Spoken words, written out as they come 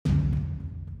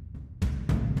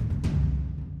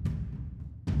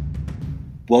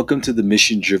Welcome to the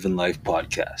Mission Driven Life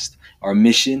podcast. Our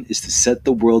mission is to set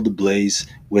the world ablaze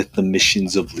with the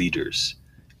missions of leaders,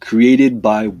 created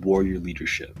by Warrior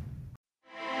Leadership.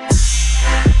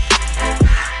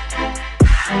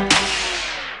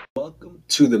 Welcome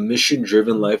to the Mission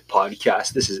Driven Life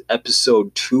podcast. This is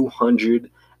episode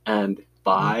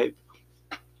 205,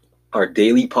 our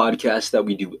daily podcast that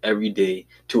we do every day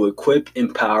to equip,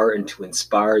 empower, and to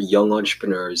inspire young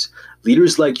entrepreneurs,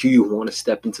 leaders like you who want to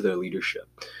step into their leadership.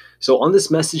 So on this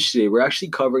message today, we're actually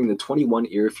covering the 21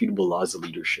 Irrefutable Laws of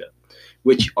Leadership,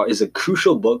 which is a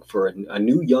crucial book for a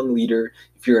new young leader.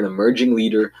 If you're an emerging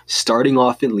leader, starting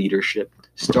off in leadership,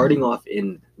 starting off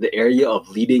in the area of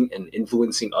leading and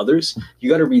influencing others, you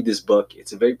got to read this book.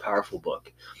 It's a very powerful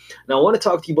book. Now, I want to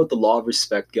talk to you about the law of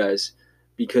respect, guys,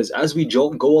 because as we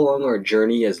go along our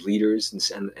journey as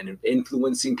leaders and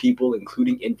influencing people,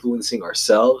 including influencing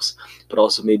ourselves, but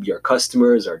also maybe our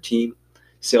customers, our team,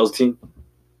 sales team,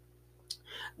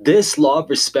 this law of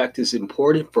respect is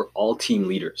important for all team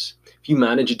leaders. If you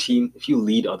manage a team, if you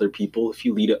lead other people, if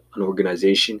you lead an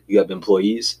organization, you have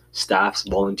employees, staffs,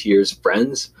 volunteers,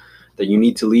 friends that you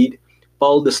need to lead,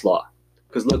 follow this law.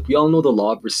 Because look, we all know the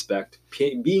law of respect,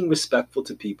 being respectful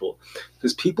to people,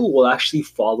 because people will actually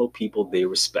follow people they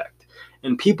respect,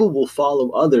 and people will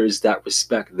follow others that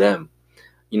respect them.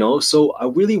 So I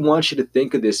really want you to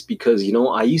think of this because,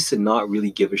 I used to not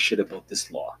really give a shit about this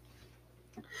law.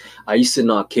 I used to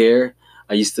not care.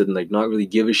 I used to not really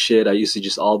give a shit. I used to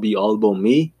just be all about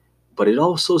me, but it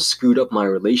also screwed up my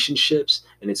relationships,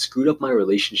 and it screwed up my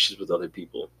relationships with other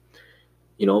people.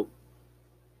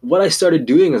 What I started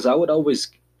doing is I would always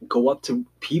go up to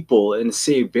people and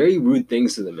say very rude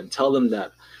things to them and tell them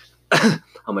that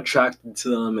I'm attracted to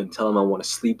them and tell them I want to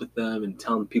sleep with them and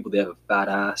tell people they have a fat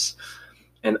ass.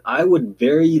 And I would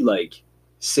very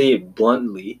say it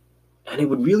bluntly, and it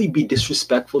would really be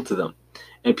disrespectful to them.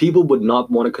 And people would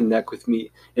not want to connect with me.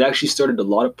 It actually started a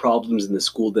lot of problems in the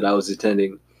school that I was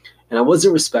attending, and I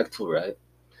wasn't respectful, right?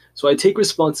 So I take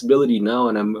responsibility now,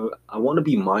 and I want to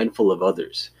be mindful of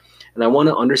others. And I want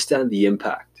to understand the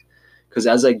impact, because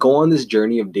as I go on this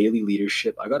journey of daily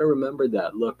leadership, I got to remember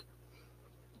that, look,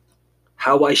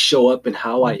 how I show up and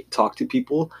how I talk to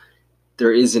people,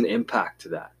 there is an impact to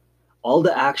that. All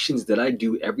the actions that I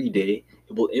do every day,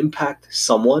 it will impact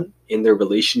someone in their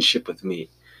relationship with me.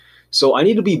 So I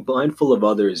need to be mindful of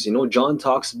others. John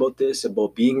talks about this,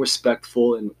 about being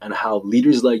respectful and how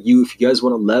leaders like you, if you guys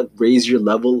want to raise your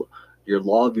level, your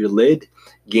law of your lid,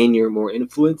 gain your more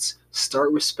influence,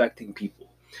 start respecting people.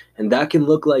 And that can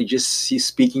look like just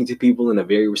speaking to people in a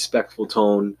very respectful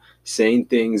tone, saying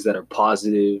things that are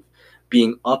positive,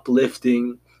 being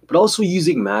uplifting, but also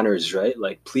using manners, right?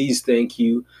 Like please, thank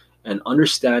you, and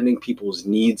understanding people's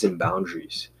needs and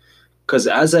boundaries. Because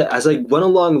as I went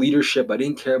along leadership, I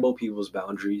didn't care about people's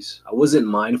boundaries. I wasn't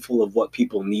mindful of what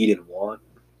people need and want.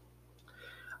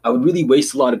 I would really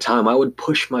waste a lot of time. I would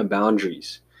push my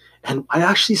boundaries. And I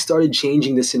actually started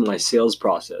changing this in my sales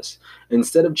process.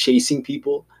 Instead of chasing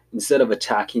people, instead of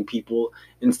attacking people,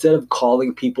 instead of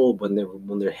calling people when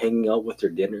they're hanging out with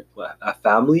their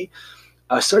family,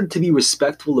 I started to be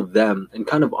respectful of them and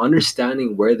kind of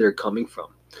understanding where they're coming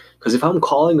from. Because if I'm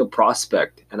calling a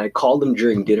prospect and I call them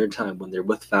during dinner time when they're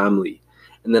with family,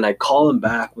 and then I call them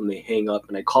back when they hang up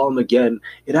and I call them again,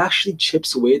 it actually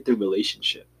chips away at their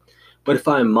relationship. But if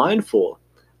I'm mindful,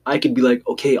 I could be like,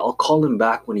 okay, I'll call him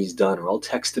back when he's done, or I'll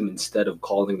text him instead of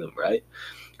calling them, right?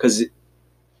 Because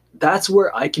that's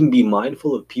where I can be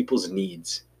mindful of people's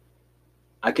needs.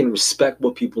 I can respect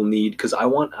what people need because I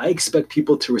expect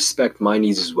people to respect my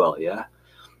needs as well, yeah?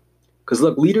 Because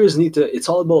look, leaders it's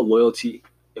all about loyalty.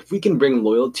 If we can bring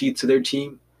loyalty to their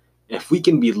team, if we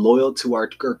can be loyal to our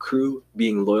crew,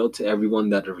 being loyal to everyone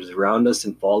that is around us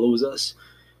and follows us,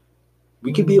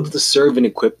 we could be able to serve and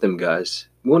equip them, guys.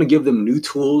 We want to give them new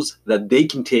tools that they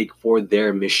can take for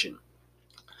their mission.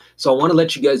 So I want to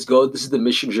let you guys go. This is the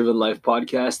Mission Driven Life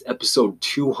podcast, episode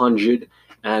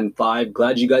 205.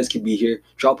 Glad you guys could be here.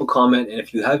 Drop a comment. And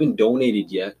if you haven't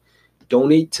donated yet,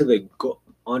 donate to the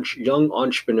Young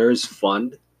Entrepreneurs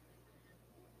Fund.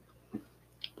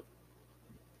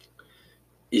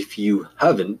 If you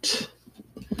haven't,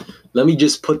 let me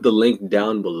just put the link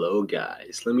down below,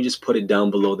 guys. Let me just put it down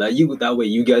below. That way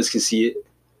you guys can see it.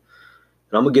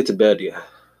 And I'm going to get to bed. Yeah,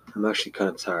 I'm actually kind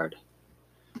of tired.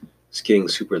 It's getting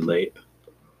super late.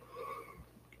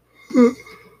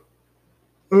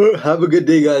 Have a good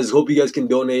day, guys. Hope you guys can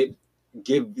donate.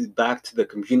 Give back to the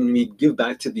community. Give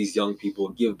back to these young people.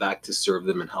 Give back to serve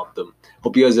them and help them.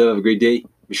 Hope you guys have a great day.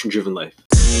 Mission Driven Life.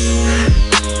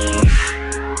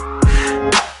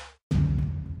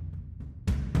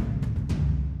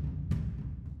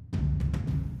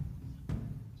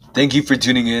 Thank you for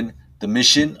tuning in. The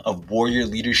mission of Warrior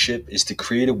Leadership is to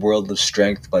create a world of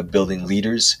strength by building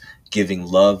leaders, giving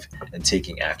love, and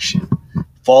taking action.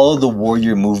 Follow the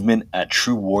Warrior movement at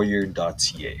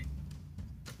truewarrior.ca.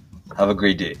 Have a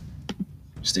great day.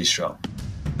 Stay strong.